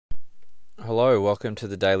Hello, welcome to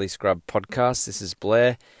the Daily Scrub podcast. This is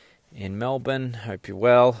Blair in Melbourne. Hope you're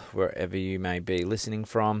well, wherever you may be listening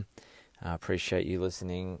from. I appreciate you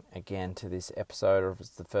listening again to this episode, or if it's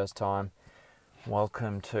the first time,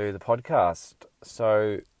 welcome to the podcast.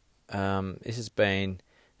 So, this has been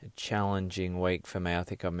a challenging week for me. I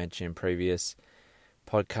think I mentioned in previous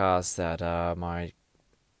podcasts that my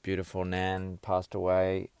beautiful Nan passed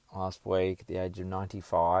away last week at the age of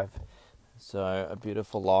 95. So a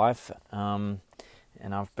beautiful life, and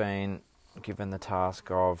I've been given the task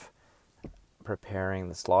of preparing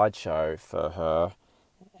the slideshow for her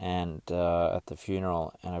and at the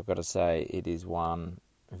funeral, and I've got to say it is one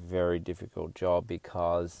very difficult job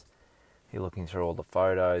because you're looking through all the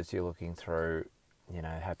photos, you're looking through,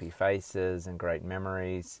 happy faces and great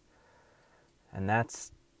memories, and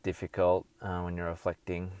that's difficult when you're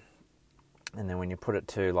reflecting. And then when you put it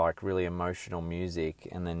to like really emotional music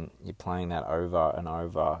and then you're playing that over and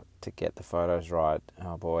over to get the photos right,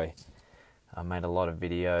 oh boy. I made a lot of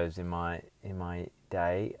videos in my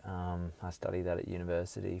day. I studied that at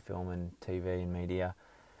university, film and TV and media.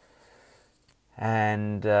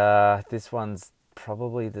 And this one's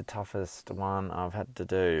probably the toughest one I've had to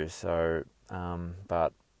do. So,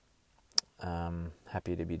 but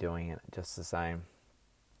happy to be doing it just the same.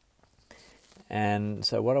 And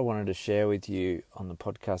so what I wanted to share with you on the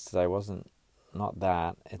podcast today not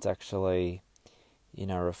that. It's actually,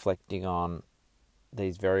 reflecting on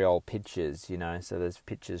these very old pictures, So there's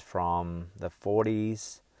pictures from the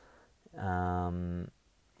 40s,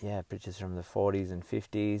 pictures from the 40s and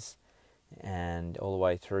 50s and all the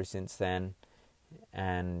way through since then.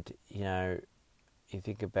 And, you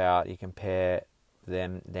compare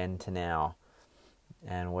them then to now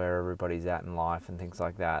and where everybody's at in life and things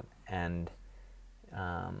like that. And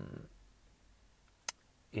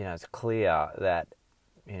it's clear that,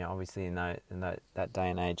 obviously in that day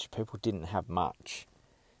and age, people didn't have much.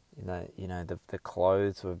 The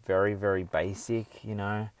clothes were very, very basic.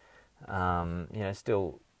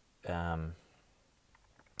 Still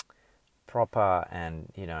proper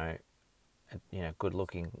and good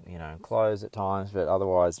looking, clothes at times, but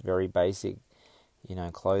otherwise very basic,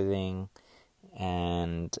 clothing,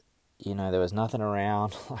 and there was nothing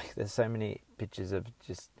around. Like there's so many pictures of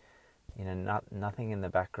just, nothing in the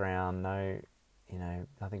background, no,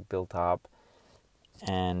 nothing built up,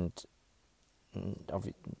 and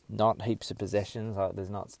not heaps of possessions. Like there's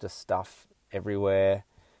not just stuff everywhere,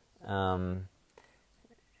 and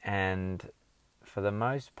for the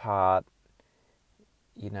most part,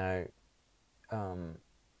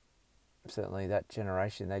 certainly that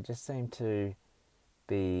generation, they just seem to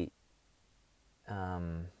be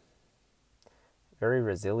very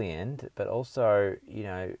resilient, but also,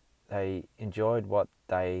 they enjoyed what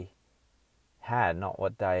they had, not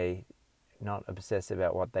obsessed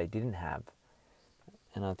about what they didn't have.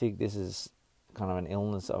 And I think this is kind of an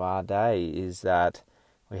illness of our day, is that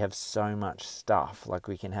we have so much stuff. Like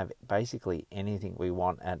we can have basically anything we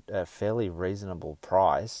want at a fairly reasonable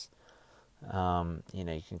price. You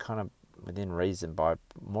can kind of, within reason, buy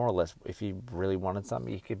more or less. If you really wanted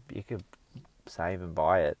something, you could save and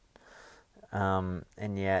buy it.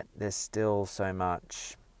 And yet there's still so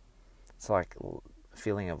much. It's like a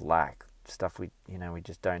feeling of lack, stuff we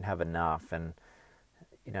just don't have enough, and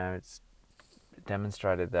it's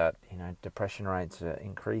demonstrated that depression rates are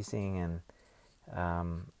increasing and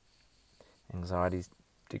anxiety's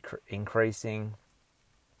increasing,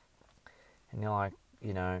 and you're like,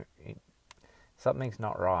 something's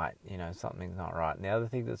not right. Something's not right. And the other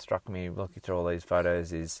thing that struck me looking through all these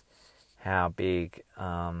photos is how big,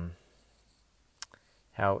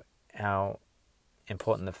 how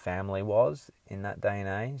important the family was in that day and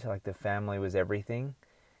age. Like the family was everything.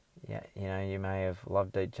 Yeah, you may have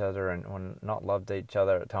loved each other or not loved each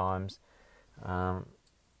other at times,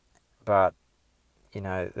 but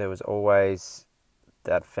there was always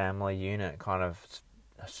that family unit kind of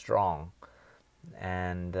strong,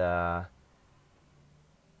 and I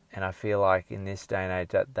feel like in this day and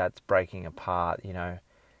age that's breaking apart.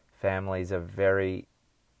 Families are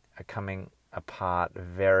coming apart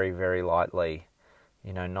very, very lightly.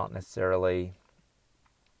 Not necessarily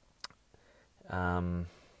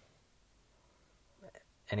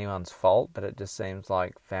anyone's fault, but it just seems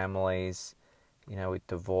like families, with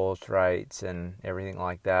divorce rates and everything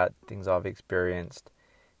like that, things I've experienced,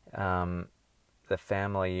 the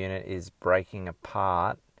family unit is breaking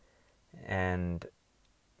apart, and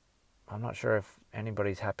I'm not sure if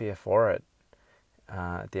anybody's happier for it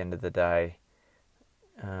at the end of the day.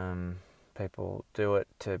 People do it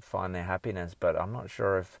to find their happiness, but I'm not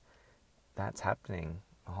sure if that's happening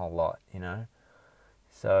a whole lot,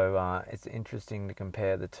 So it's interesting to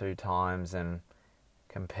compare the two times and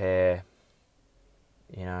compare,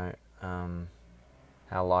 how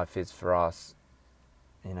life is for us,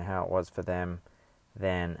 how it was for them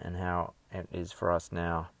then and how it is for us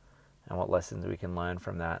now, and what lessons we can learn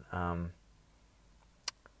from that.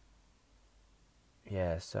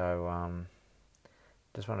 Just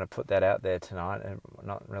wanted to put that out there tonight.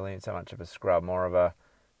 Not really so much of a scrub, more of a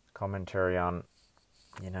commentary on,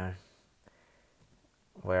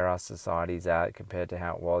 where our society's at compared to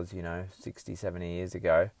how it was, 60, 70 years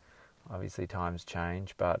ago. Obviously times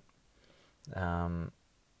change, but,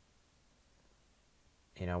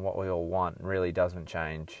 what we all want really doesn't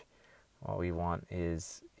change. What we want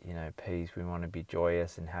is, peace. We want to be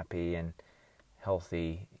joyous and happy and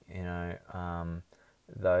healthy,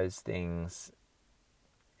 those things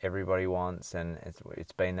everybody wants, and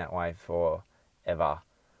it's been that way forever.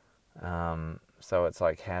 So it's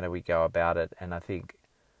like, how do we go about it? And I think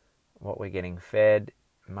what we're getting fed,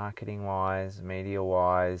 marketing-wise,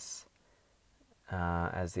 media-wise,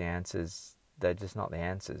 as the answers, they're just not the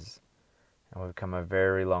answers. And we've come a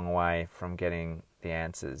very long way from getting the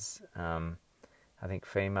answers. I think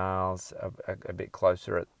females are a bit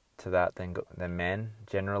closer to that than men,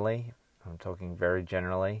 generally. I'm talking very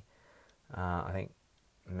generally. I think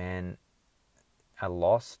men are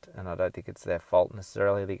lost, and I don't think it's their fault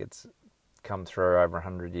necessarily. I think it's come through over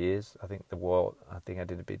 100 years. I think I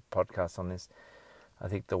did a big podcast on this. I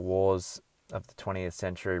think the wars of the 20th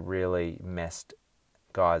century really messed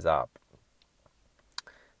guys up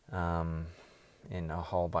in a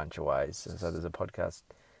whole bunch of ways. And so there's a podcast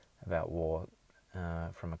about war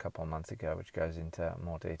from a couple of months ago, which goes into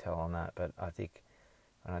more detail on that. But I think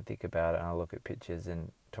when I think about it and I look at pictures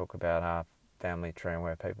and talk about our family tree and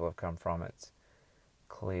where people have come from, it's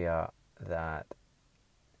clear that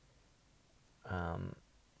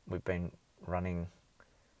we've been running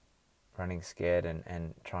scared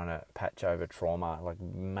and trying to patch over trauma, like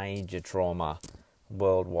major trauma,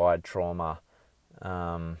 worldwide trauma,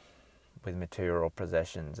 with material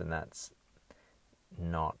possessions, and that's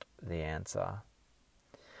not the answer.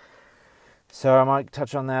 So I might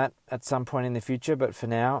touch on that at some point in the future, but for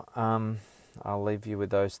now, I'll leave you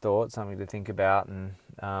with those thoughts, something to think about. And,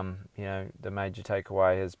 the major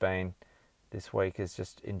takeaway has been this week is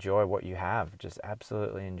just enjoy what you have. Just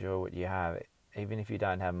absolutely enjoy what you have. Even if you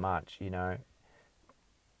don't have much,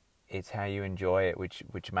 it's how you enjoy it,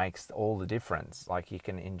 which makes all the difference. Like, you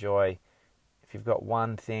can enjoy, if you've got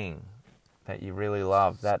one thing that you really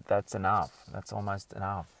love, that's enough. That's almost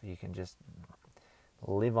enough. You can just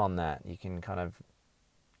live on that. You can kind of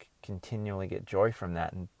continually get joy from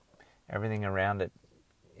that, and everything around it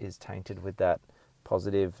is tainted with that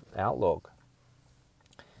positive outlook,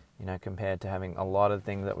 compared to having a lot of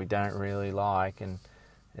things that we don't really like, and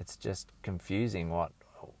it's just confusing what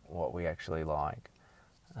we actually like.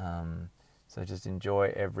 So just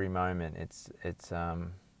enjoy every moment. It's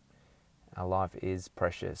our life is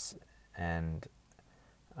precious, and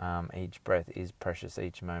each breath is precious.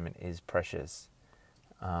 Each moment is precious.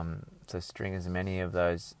 So string as many of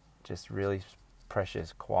those just really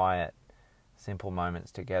precious, quiet, simple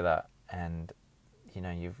moments together, and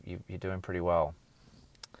you're doing pretty well.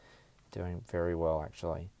 Doing very well,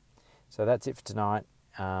 actually. So that's it for tonight.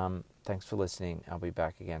 Thanks for listening. I'll be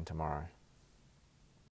back again tomorrow.